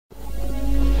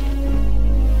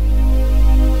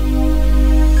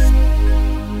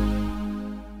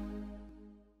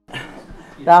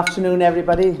Good afternoon,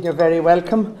 everybody. You're very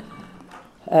welcome.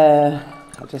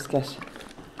 I'll just get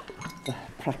the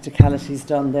practicalities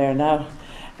done there now.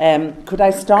 Could I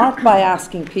start by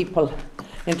asking people,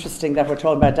 interesting that we're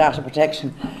talking about data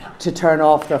protection, to turn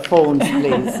off their phones,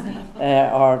 please,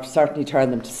 or certainly turn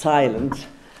them to silent.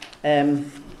 We're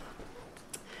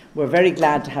very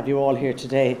glad to have you all here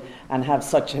today and have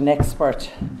such an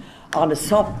expert on a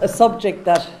subject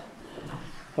that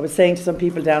I was saying to some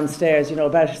people downstairs, you know,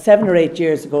 about 7 or 8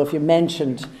 years ago, if you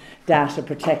mentioned data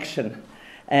protection,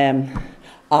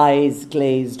 eyes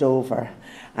glazed over,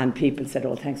 and people said,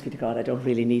 oh, thanks be to God, I don't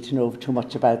really need to know too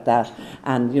much about that,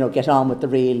 and, you know, get on with the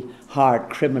real hard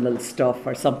criminal stuff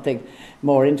or something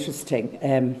more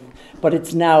interesting. But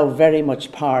it's now very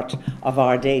much part of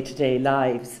our day-to-day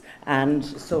lives. And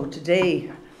so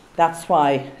today, that's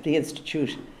why the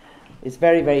Institute is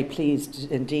very, very pleased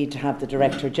indeed to have the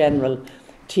Director General,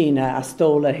 Tiina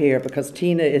Astola, here, because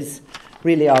Tiina is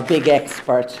really our big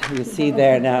expert. You see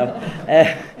there now.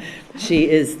 She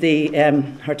is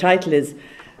her title is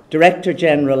Director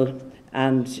General,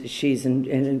 and she's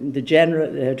in the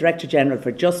Director General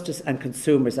for Justice and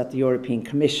Consumers at the European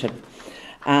Commission.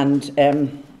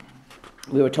 And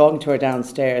we were talking to her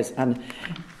downstairs, and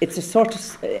it's a sort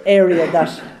of area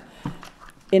that,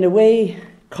 in a way,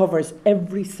 covers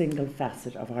every single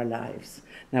facet of our lives.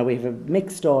 Now, we have a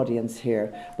mixed audience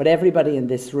here, but everybody in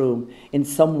this room in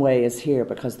some way is here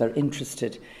because they're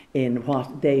interested in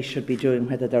what they should be doing,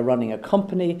 whether they're running a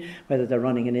company, whether they're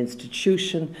running an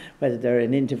institution, whether they're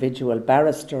an individual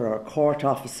barrister or a court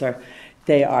officer.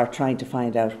 They are trying to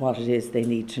find out what it is they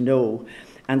need to know.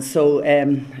 And so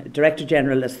Director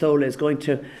General Astola is going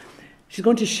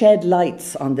to shed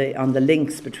lights on the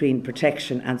links between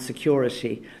protection and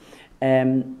security.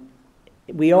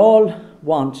 We all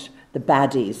want the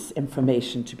baddies'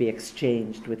 information to be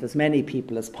exchanged with as many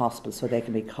people as possible so they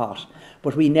can be caught.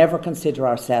 But we never consider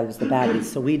ourselves the baddies,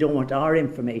 so we don't want our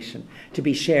information to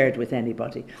be shared with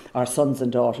anybody. Our sons and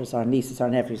daughters, our nieces, our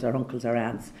nephews, our uncles, our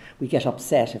aunts. We get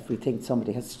upset if we think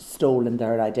somebody has stolen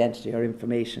their identity or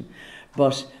information.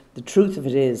 But the truth of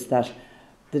it is that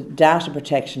the data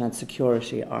protection and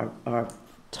security are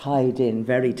tied in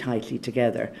very tightly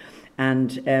together.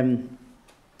 And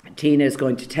Tiina is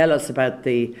going to tell us about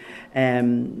the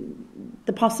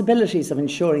possibilities of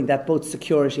ensuring that both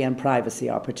security and privacy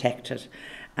are protected.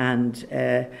 And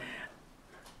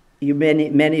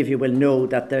many of you will know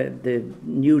that the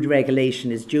new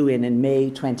regulation is due in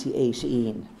May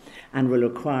 2018 and will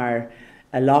require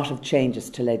a lot of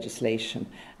changes to legislation.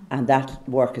 And that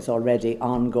work is already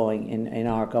ongoing in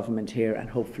our government here and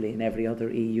hopefully in every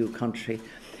other EU country.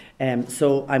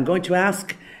 So I'm going to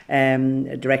ask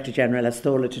Director General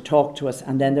Astola to talk to us,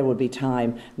 and then there will be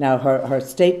time. Now, her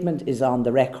statement is on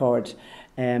the record.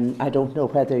 I don't know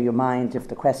whether you mind if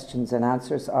the questions and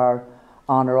answers are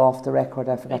on or off the record.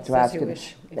 I forgot to ask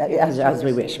it. As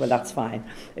we wish. Well, that's fine,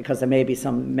 because there may be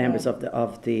some members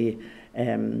of the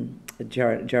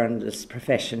journalist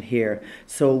profession here.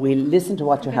 So we'll listen to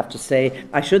what you have to say.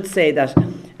 I should say that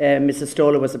Ms.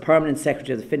 Astola was a permanent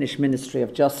secretary of the Finnish Ministry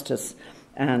of Justice,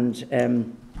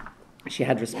 and she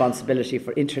had responsibility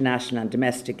for international and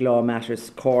domestic law matters,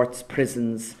 courts,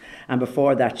 prisons, and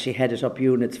before that she headed up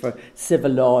units for civil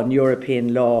law and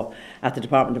European law at the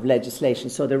Department of Legislation.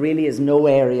 So there really is no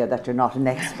area that you're not an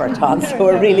expert on, so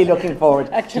we're really looking forward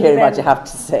to hearing what you have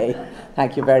to say.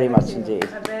 Thank you very much indeed.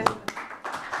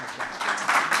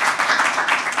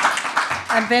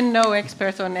 And then no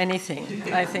expert on anything.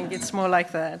 I think it's more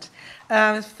like that.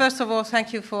 First of all,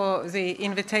 thank you for the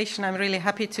invitation. I'm really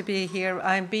happy to be here.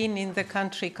 I've been in the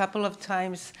country a couple of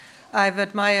times. I've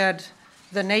admired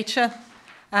the nature,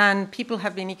 and people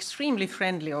have been extremely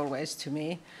friendly always to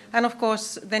me. And of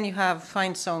course, then you have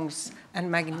fine songs and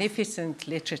magnificent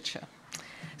literature.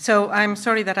 So I'm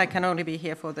sorry that I can only be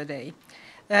here for the day.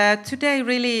 Today,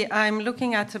 really, I'm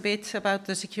looking at a bit about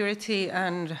the security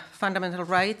and fundamental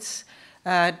rights,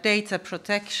 data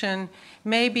protection.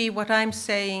 Maybe what I'm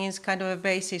saying is kind of a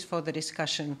basis for the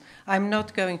discussion. I'm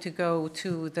not going to go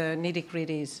to the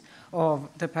nitty-gritties of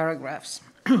the paragraphs.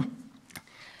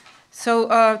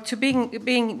 So to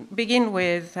begin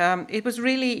with, it was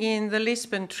really in the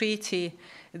Lisbon Treaty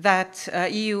that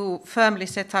EU firmly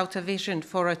set out a vision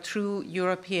for a true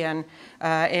European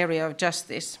area of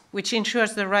justice, which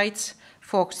ensures the rights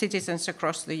for citizens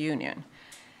across the Union.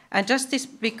 And justice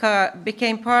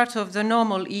became part of the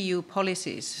normal EU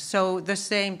policies, so the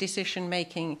same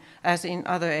decision-making as in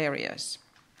other areas.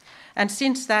 And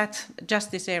since that,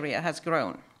 justice area has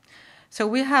grown. So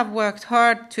we have worked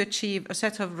hard to achieve a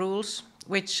set of rules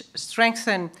which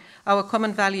strengthen our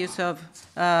common values of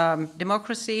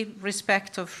democracy,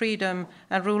 respect of freedom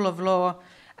and rule of law,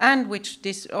 and which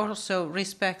also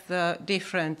respect the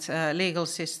different legal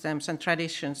systems and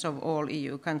traditions of all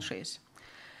EU countries.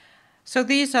 So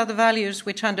these are the values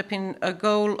which underpin a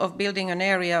goal of building an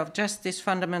area of justice,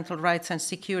 fundamental rights and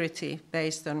security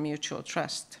based on mutual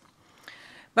trust.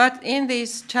 But in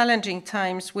these challenging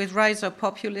times, with rise of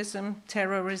populism,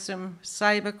 terrorism,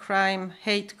 cybercrime,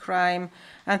 hate crime,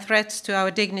 and threats to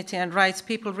our dignity and rights,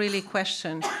 people really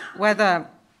question whether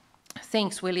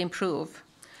things will improve.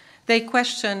 They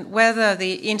question whether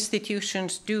the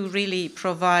institutions do really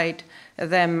provide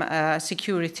them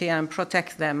security and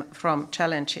protect them from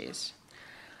challenges.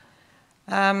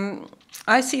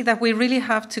 I see that we really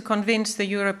have to convince the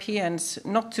Europeans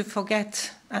not to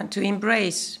forget and to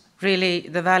embrace really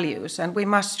the values, and we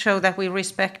must show that we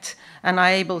respect and are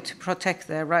able to protect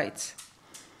their rights.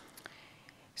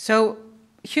 So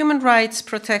human rights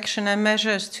protection and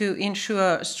measures to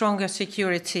ensure stronger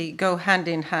security go hand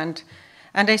in hand,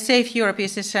 and a safe Europe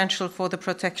is essential for the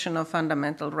protection of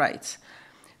fundamental rights.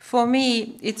 For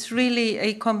me, it's really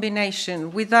a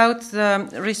combination. Without the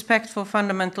respect for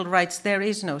fundamental rights, there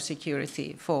is no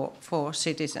security for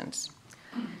citizens.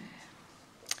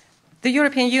 The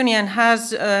European Union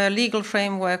has a legal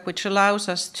framework which allows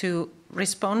us to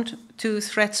respond to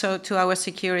threats to our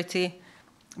security,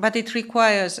 but it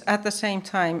requires at the same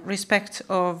time respect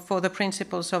for the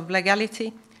principles of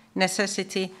legality,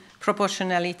 necessity,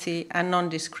 proportionality and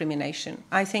non-discrimination.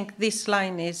 I think this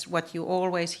line is what you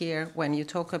always hear when you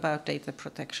talk about data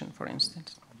protection, for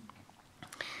instance.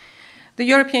 The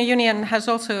European Union has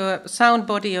also a sound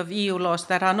body of EU laws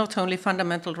that are not only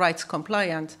fundamental rights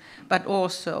compliant, but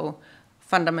also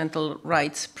fundamental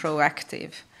rights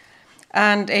proactive.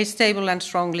 And a stable and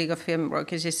strong legal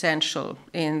framework is essential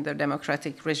in the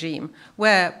democratic regime,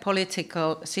 where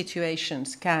political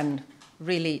situations can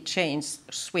really change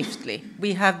swiftly.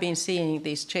 We have been seeing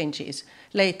these changes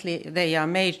lately. They are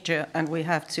major, and we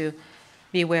have to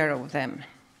be aware of them.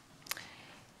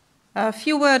 A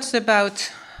few words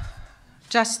about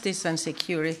justice and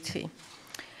security.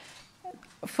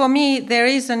 For me, there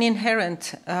is an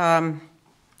inherent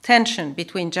tension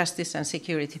between justice and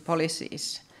security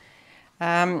policies.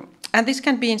 And this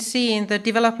can be seen in the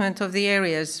development of the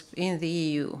areas in the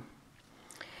EU.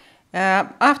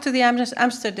 After the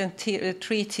Amsterdam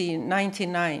Treaty in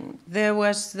 1999, there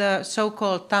was the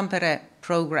so-called Tampere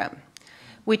program,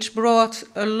 which brought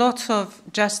a lot of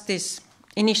justice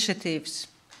initiatives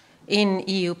in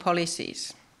EU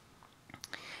policies.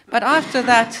 But after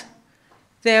that,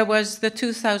 there was the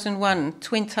 2001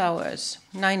 Twin Towers,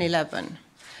 9/11,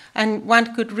 and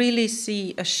one could really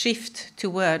see a shift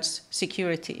towards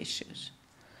security issues.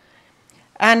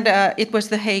 And it was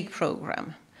the Hague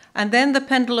program. And then the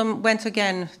pendulum went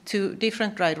again to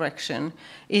different direction.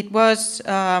 It was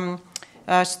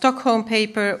a Stockholm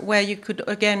paper where you could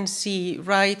again see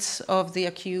rights of the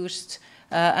accused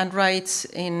and rights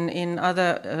in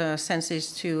other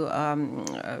senses to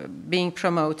being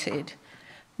promoted.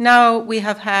 Now we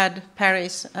have had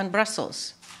Paris and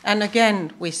Brussels. And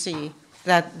again we see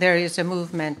that there is a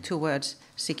movement towards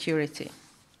security.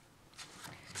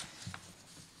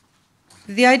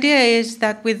 The idea is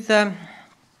that with the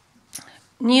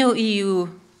new EU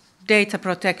data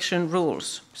protection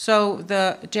rules, so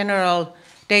the General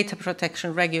Data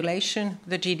Protection Regulation,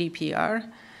 the GDPR,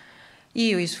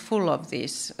 EU is full of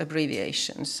these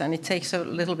abbreviations, and it takes a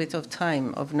little bit of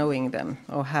time of knowing them,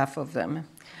 or half of them.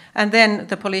 And then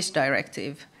the Police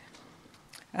Directive.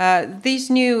 These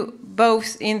new,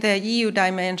 both in the EU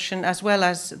dimension as well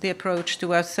as the approach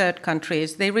towards third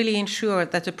countries, they really ensure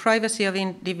that the privacy of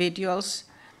individuals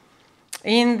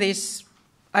in this,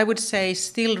 I would say,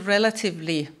 still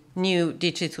relatively new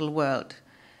digital world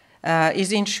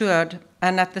is ensured,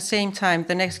 and at the same time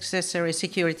the necessary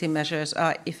security measures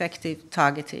are effective,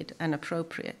 targeted and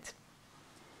appropriate.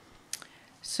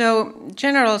 So,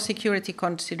 general security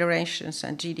considerations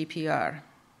and GDPR.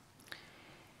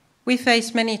 We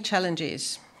face many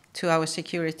challenges to our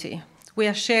security. We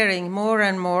are sharing more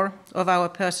and more of our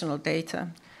personal data,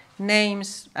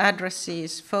 names,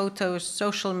 addresses, photos,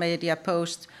 social media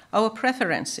posts, our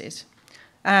preferences,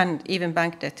 and even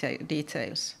bank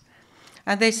details.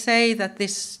 And they say that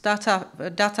this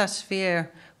data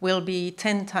sphere will be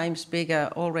 10 times bigger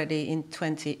already in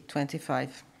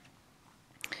 2025.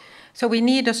 So we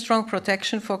need a strong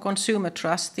protection for consumer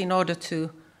trust in order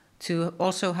to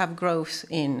also have growth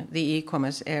in the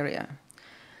e-commerce area.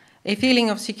 A feeling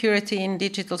of security in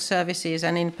digital services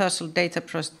and in personal data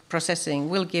processing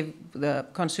will give the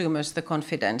consumers the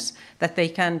confidence that they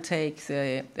can take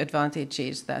the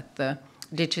advantages that the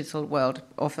digital world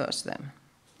offers them.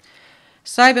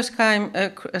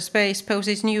 Cyberspace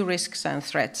poses new risks and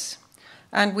threats,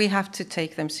 and we have to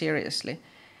take them seriously.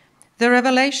 The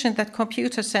revelation that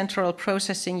computer central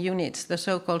processing units, the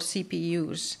so-called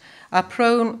CPUs, are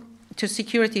prone to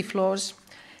security flaws,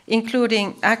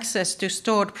 including access to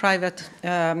stored private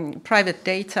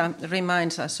data,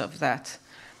 reminds us of that.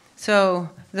 So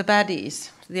the baddies,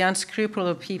 the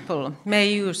unscrupulous people,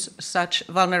 may use such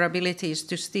vulnerabilities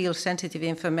to steal sensitive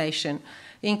information,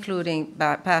 including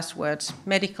passwords,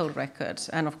 medical records,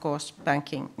 and of course,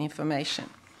 banking information.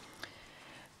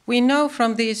 We know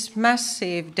from these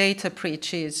massive data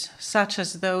breaches, such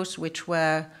as those which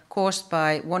were caused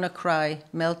by WannaCry,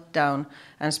 Meltdown,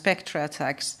 and Spectre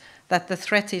attacks, that the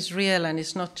threat is real and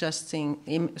is not just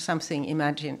something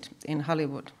imagined in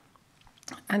Hollywood.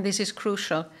 And this is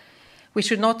crucial. We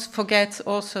should not forget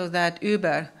also that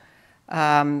Uber,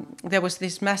 there was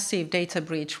this massive data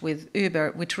breach with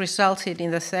Uber, which resulted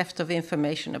in the theft of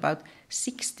information about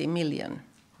 60 million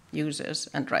users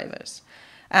and drivers.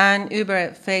 And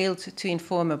Uber failed to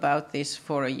inform about this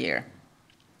for a year.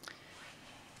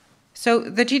 So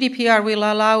the GDPR will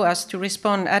allow us to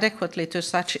respond adequately to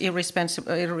such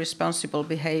irresponsible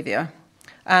behavior,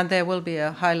 and there will be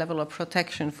a high level of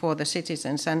protection for the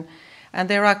citizens. And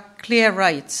there are clear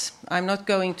rights. I'm not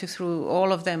going through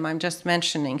all of them, I'm just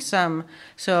mentioning some.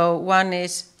 So one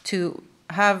is to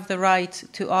have the right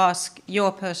to ask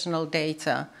your personal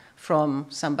data from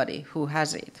somebody who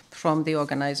has it, from the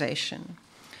organization.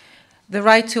 The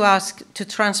right to ask to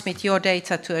transmit your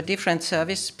data to a different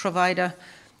service provider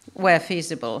where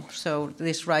feasible, so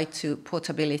this right to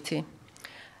portability.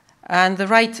 And the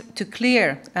right to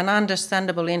clear and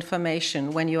understandable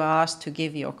information when you are asked to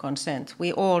give your consent.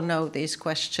 We all know these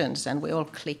questions and we all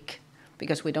click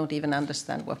because we don't even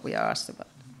understand what we are asked about.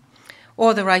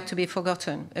 Or the right to be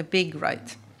forgotten, a big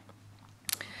right.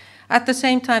 At the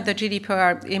same time, the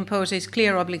GDPR imposes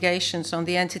clear obligations on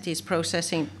the entities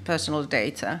processing personal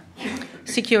data,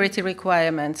 security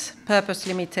requirements, purpose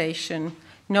limitation,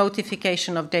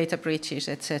 notification of data breaches,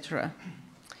 etc.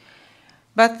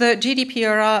 But the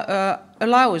GDPR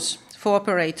allows for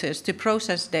operators to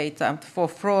process data for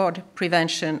fraud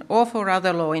prevention or for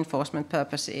other law enforcement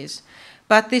purposes,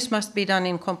 but this must be done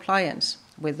in compliance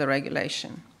with the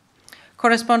regulation.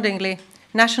 Correspondingly,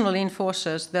 national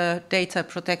enforcers, the data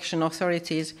protection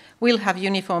authorities, will have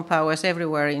uniform powers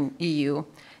everywhere in EU,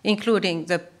 including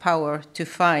the power to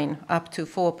fine up to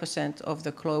 4% of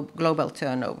the global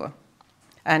turnover,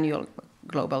 annual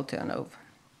global turnover.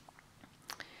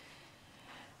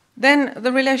 Then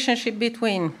the relationship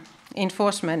between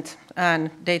enforcement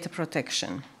and data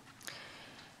protection.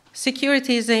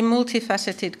 Security is a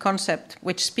multifaceted concept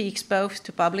which speaks both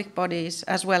to public bodies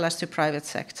as well as to private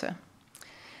sector.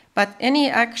 But any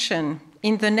action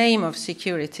in the name of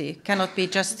security cannot be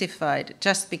justified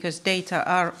just because data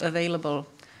are available,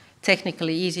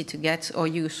 technically easy to get or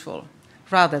useful,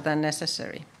 rather than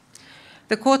necessary.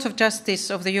 The Court of Justice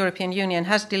of the European Union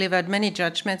has delivered many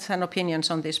judgments and opinions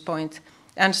on this point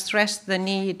and stressed the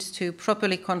need to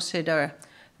properly consider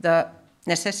the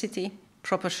necessity,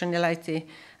 proportionality,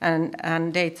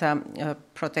 and data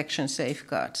protection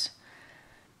safeguards.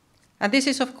 And this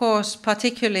is, of course,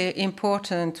 particularly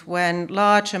important when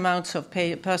large amounts of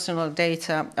personal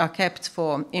data are kept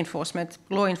for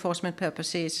law enforcement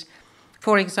purposes,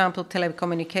 for example,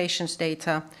 telecommunications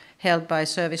data held by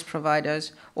service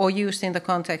providers or used in the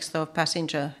context of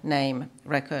passenger name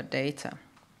record data.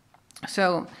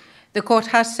 So the court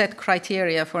has set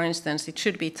criteria, for instance, it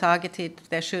should be targeted,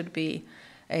 there should be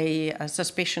a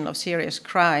suspicion of serious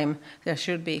crime, there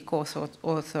should be court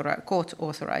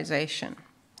authorization.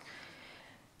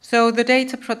 So the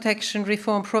data protection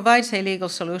reform provides a legal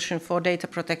solution for data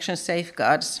protection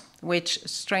safeguards, which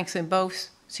strengthen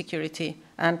both security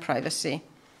and privacy,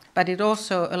 but it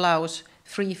also allows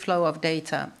free flow of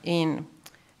data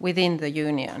within the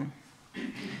Union.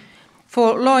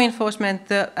 For law enforcement,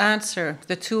 the answer,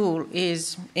 the tool,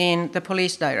 is in the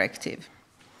police directive.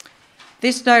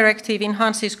 This directive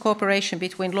enhances cooperation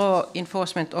between law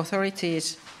enforcement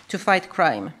authorities to fight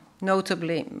crime,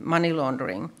 notably money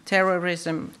laundering,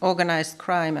 terrorism, organized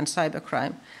crime, and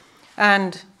cybercrime,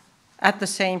 and at the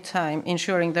same time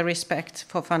ensuring the respect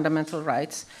for fundamental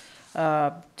rights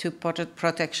to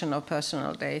protection of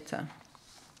personal data.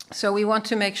 So we want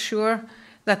to make sure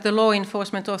that the law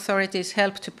enforcement authorities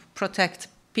help to protect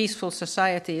peaceful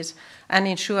societies and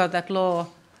ensure that law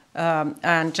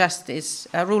and justice,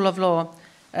 rule of law,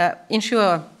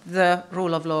 ensure the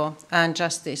rule of law and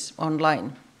justice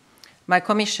online. My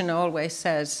commissioner always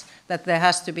says that there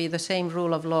has to be the same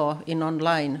rule of law in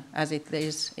online as it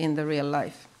is in the real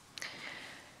life.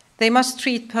 They must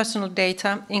treat personal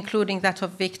data, including that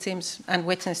of victims and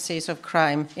witnesses of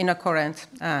crime, in a current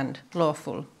and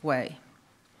lawful way.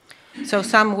 So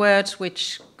some words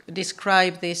which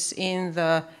describe this in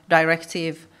the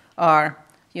directive are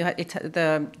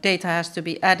the data has to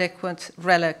be adequate,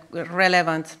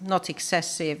 relevant, not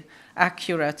excessive,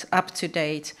 accurate,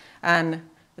 up-to-date, and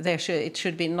it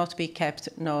should not be kept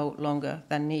no longer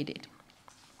than needed.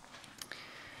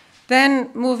 Then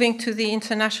moving to the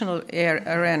international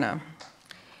arena.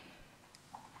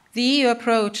 The EU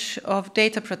approach of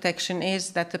data protection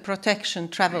is that the protection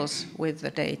travels with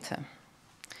the data.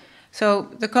 So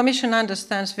the Commission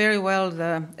understands very well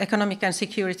the economic and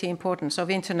security importance of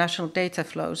international data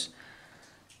flows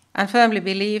and firmly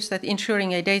believes that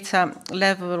ensuring a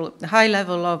high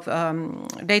level of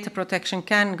data protection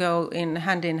can go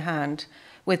hand in hand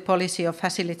with policy of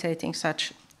facilitating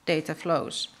such data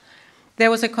flows. There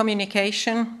was a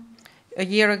communication a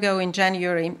year ago in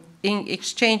January in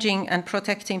exchanging and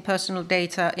protecting personal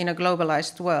data in a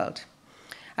globalized world.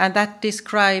 And that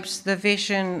describes the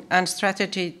vision and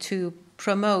strategy to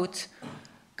promote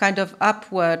kind of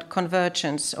upward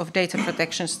convergence of data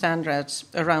protection standards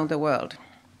around the world.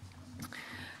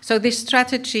 So this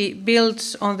strategy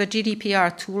builds on the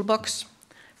GDPR toolbox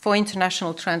for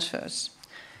international transfers.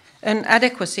 An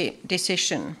adequacy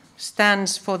decision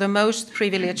stands for the most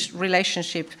privileged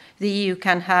relationship the EU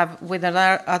can have with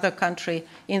another country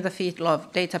in the field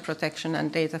of data protection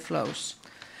and data flows.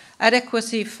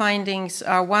 Adequacy findings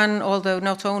are one, although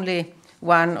not only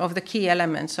one, of the key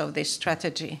elements of this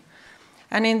strategy.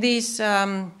 And in these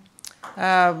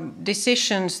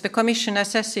decisions, the Commission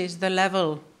assesses the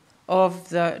level of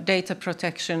the data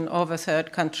protection of a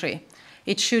third country.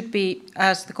 It should be,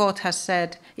 as the Court has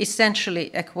said,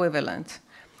 essentially equivalent.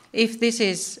 If this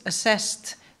is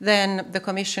assessed, then the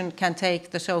Commission can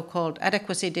take the so-called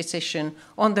adequacy decision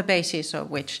on the basis of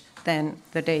which then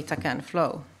the data can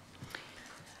flow.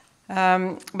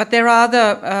 But there are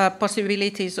other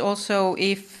possibilities also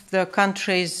if the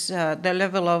country's the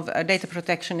level of data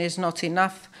protection is not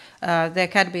enough. There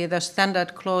can be the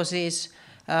standard clauses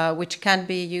which can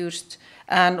be used,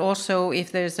 and also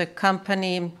if there's a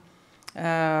company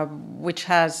which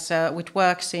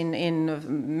works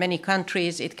in many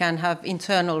countries, it can have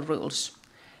internal rules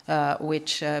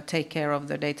which take care of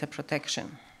the data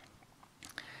protection.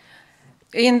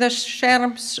 In the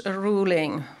Schrems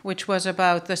ruling, which was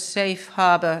about the safe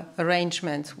harbor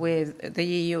arrangement with the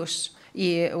US,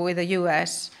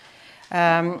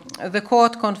 the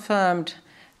Court confirmed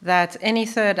that any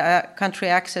third country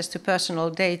access to personal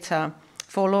data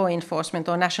for law enforcement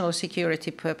or national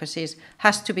security purposes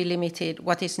has to be limited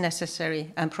what is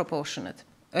necessary and proportionate.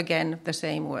 Again, the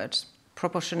same words.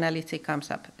 Proportionality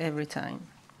comes up every time.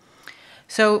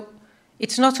 So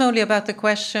it's not only about the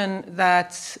question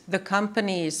that the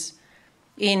companies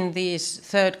in these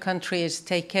third countries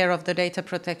take care of the data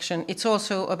protection, it's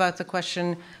also about the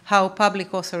question how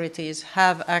public authorities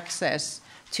have access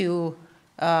to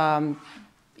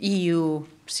EU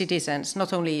citizens,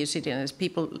 not only EU citizens,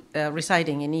 people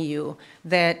residing in EU,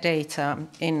 their data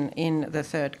in the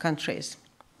third countries.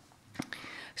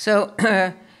 So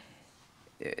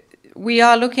we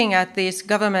are looking at these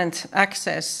government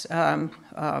access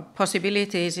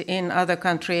possibilities in other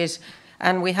countries,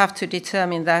 and we have to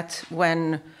determine that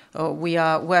when we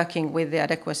are working with the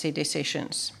adequacy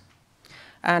decisions.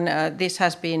 And this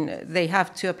has been, they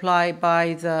have to apply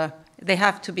they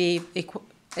have to be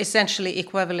essentially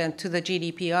equivalent to the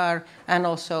GDPR and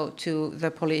also to the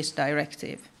police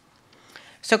directive.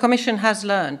 So Commission has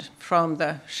learned from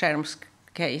the Schrems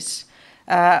case,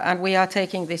 and we are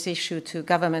taking this issue to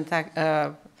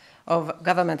of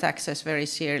government access very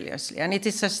seriously. And it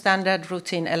is a standard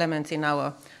routine element in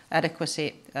our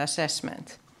adequacy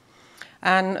assessment.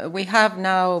 And we have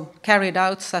now carried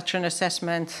out such an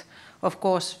assessment. Of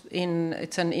course,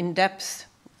 it's an in-depth,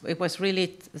 it was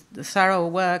really thorough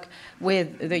work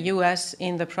with the US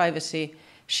in the Privacy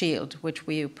Shield, which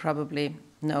we probably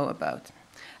know about.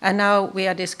 And now we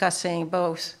are discussing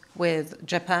both with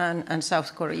Japan and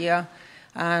South Korea,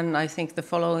 and I think the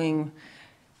following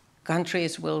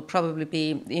countries will probably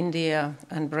be India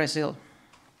and Brazil.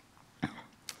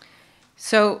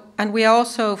 So, and we are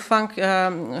also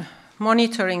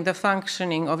monitoring the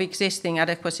functioning of existing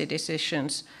adequacy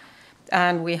decisions,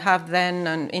 and we have then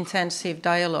an intensive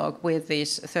dialogue with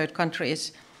these third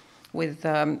countries with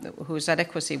whose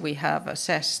adequacy we have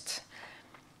assessed.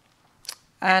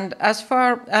 And as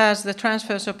far as the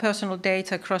transfers of personal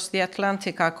data across the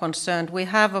Atlantic are concerned, we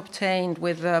have obtained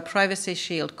with the Privacy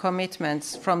Shield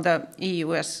commitments from the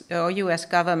US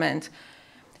government.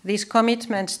 These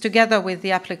commitments, together with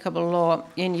the applicable law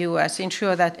in US,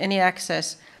 ensure that any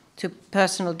access to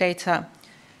personal data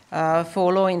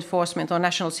for law enforcement or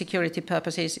national security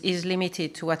purposes is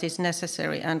limited to what is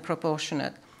necessary and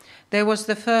proportionate. There was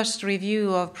the first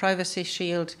review of Privacy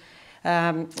Shield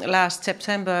last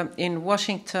September in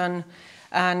Washington,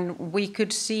 and we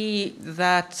could see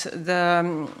that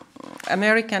the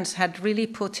Americans had really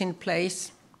put in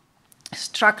place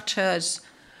structures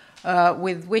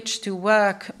with which to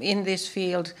work in this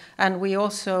field, and we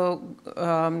also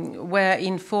were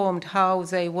informed how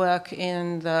they work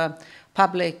in the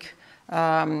public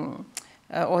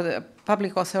or the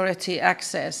public authority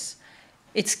access.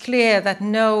 It's clear that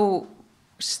no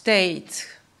state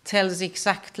tells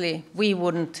exactly, we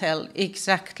wouldn't tell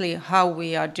exactly how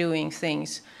we are doing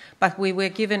things, but we were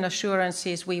given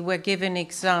assurances, we were given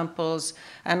examples,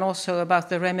 and also about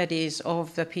the remedies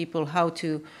of the people, how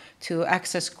to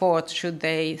access court should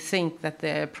they think that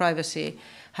their privacy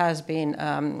has been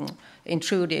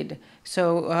intruded.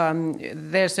 So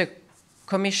there's a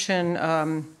commission,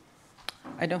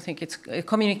 I don't think it's a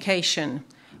communication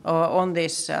on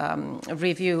this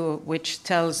review, which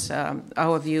tells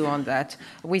our view on that.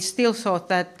 We still thought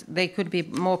that they could be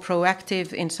more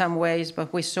proactive in some ways,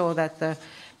 but we saw that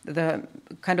the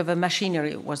kind of a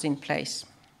machinery was in place.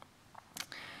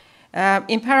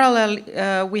 In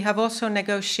parallel, we have also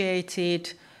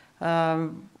negotiated,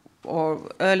 or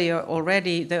earlier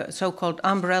already, the so-called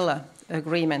umbrella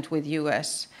agreement with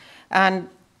US. And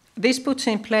this puts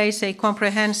in place a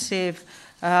comprehensive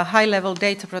high-level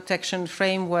data protection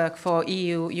framework for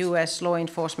EU-US law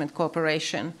enforcement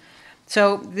cooperation.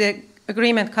 So the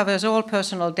agreement covers all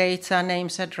personal data,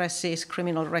 names, addresses,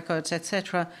 criminal records,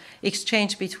 etc.,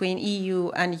 exchanged between EU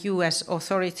and US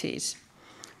authorities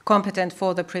competent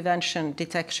for the prevention,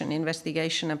 detection,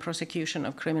 investigation, and prosecution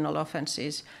of criminal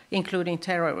offenses, including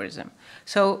terrorism.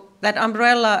 So that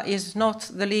umbrella is not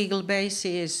the legal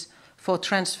basis for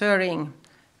transferring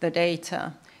the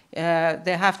data.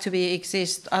 There have to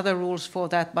exist other rules for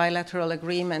that, bilateral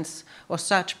agreements or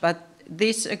such, but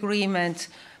this agreement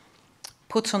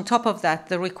puts on top of that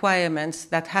the requirements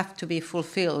that have to be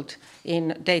fulfilled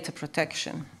in data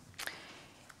protection.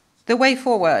 The way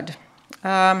forward.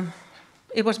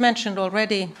 It was mentioned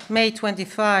already, May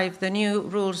 25, the new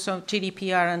rules of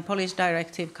GDPR and Police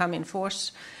Directive come in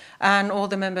force, and all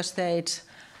the member states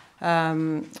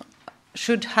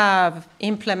should have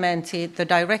implemented the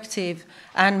directive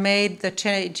and made the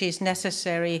changes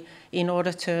necessary in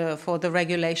order for the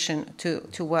regulation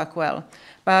to work well.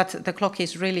 But the clock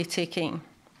is really ticking.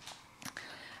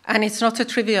 And it's not a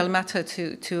trivial matter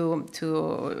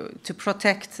to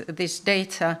protect this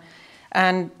data,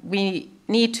 and we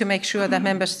need to make sure that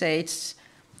member states,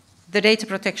 the data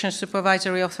protection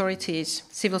supervisory authorities,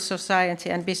 civil society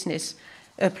and business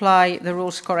apply the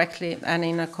rules correctly and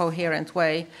in a coherent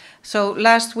way. So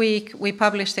last week we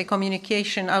published a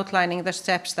communication outlining the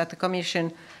steps that the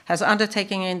Commission has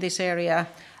undertaken in this area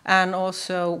and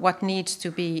also what needs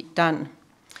to be done.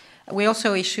 We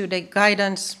also issued a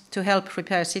guidance to help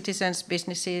prepare citizens,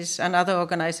 businesses and other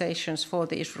organizations for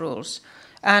these rules.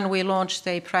 And we launched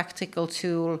a practical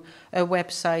tool, a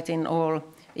website in all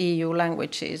EU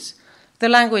languages. The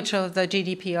language of the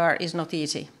GDPR is not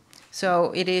easy,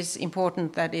 so it is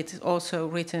important that it's also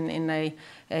written in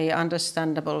a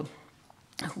understandable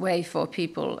way for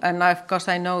people. And of course,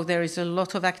 I know there is a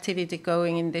lot of activity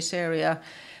going in this area,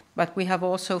 but we have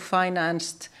also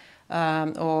financed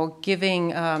or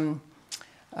giving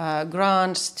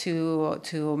grants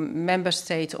to member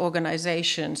state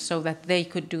organizations so that they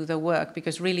could do the work,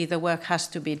 because really the work has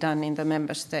to be done in the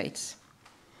member states.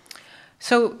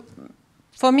 So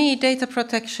for me, data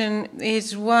protection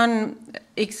is one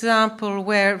example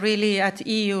where really at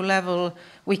EU level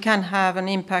we can have an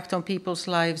impact on people's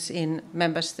lives in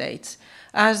member states.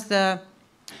 As the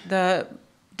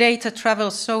data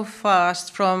travels so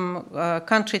fast from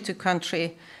country to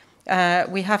country,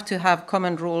 we have to have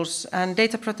common rules, and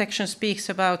data protection speaks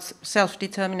about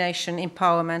self-determination,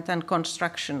 empowerment, and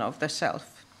construction of the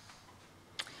self.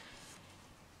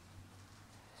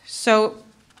 So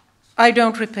I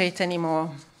don't repeat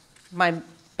anymore my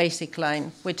basic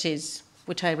line,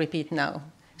 which I repeat now.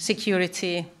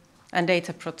 Security and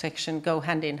data protection go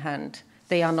hand in hand.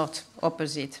 They are not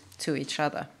opposite to each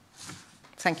other.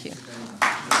 Thank you.